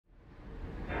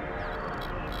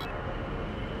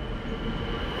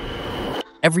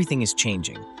Everything is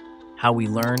changing. How we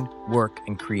learn, work,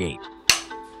 and create.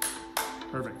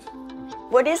 Perfect.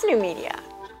 What is new media?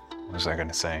 What was I going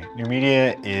to say? New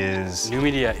media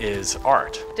is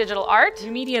art. Digital art.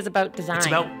 New media is about design. It's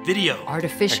about video.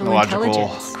 Artificial technological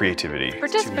intelligence. creativity.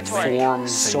 Participatory. Form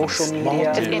social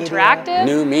media. It's interactive.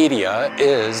 New media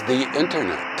is the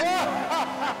internet.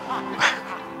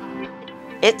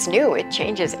 It's new. It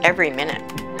changes every minute.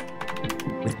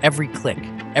 With every click,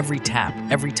 every tap,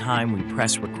 every time we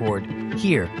press record,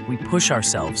 here we push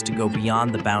ourselves to go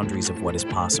beyond the boundaries of what is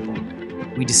possible.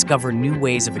 We discover new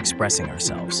ways of expressing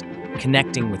ourselves,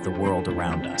 connecting with the world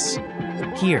around us.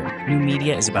 Here, new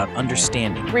media is about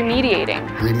understanding, Remediating.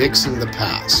 remixing the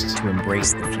past. to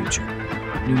embrace the future.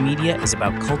 New media is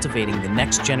about cultivating the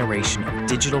next generation of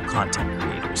digital content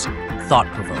creators, thought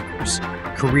provokers,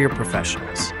 career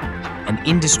professionals, and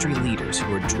industry leaders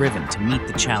who are driven to meet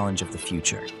the challenge of the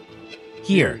future.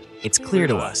 Here, it's clear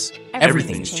to us,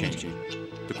 everything is changing.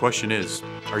 The question is,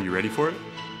 are you ready for it?